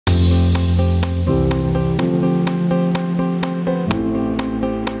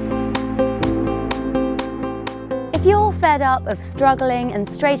fed up of struggling and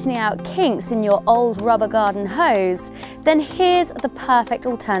straightening out kinks in your old rubber garden hose? Then here's the perfect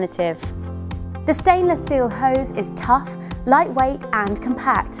alternative. The stainless steel hose is tough, lightweight and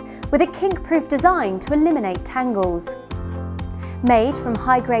compact, with a kink-proof design to eliminate tangles. Made from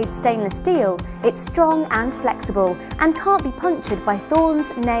high-grade stainless steel, it's strong and flexible and can't be punctured by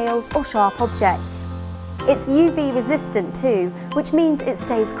thorns, nails or sharp objects. It's UV resistant too, which means it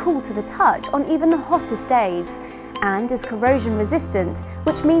stays cool to the touch on even the hottest days, and is corrosion resistant,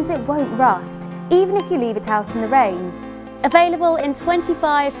 which means it won't rust, even if you leave it out in the rain. Available in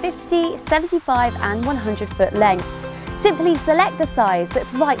 25, 50, 75 and 100 foot lengths. Simply select the size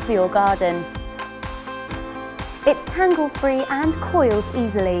that's right for your garden. It's tangle-free and coils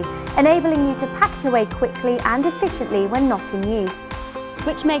easily, enabling you to pack it away quickly and efficiently when not in use,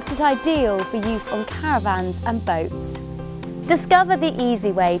 which makes it ideal for use on caravans and boats. Discover the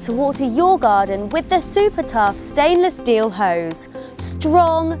easy way to water your garden with the super tough stainless steel hose.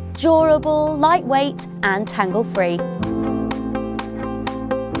 Strong, durable, lightweight and tangle-free.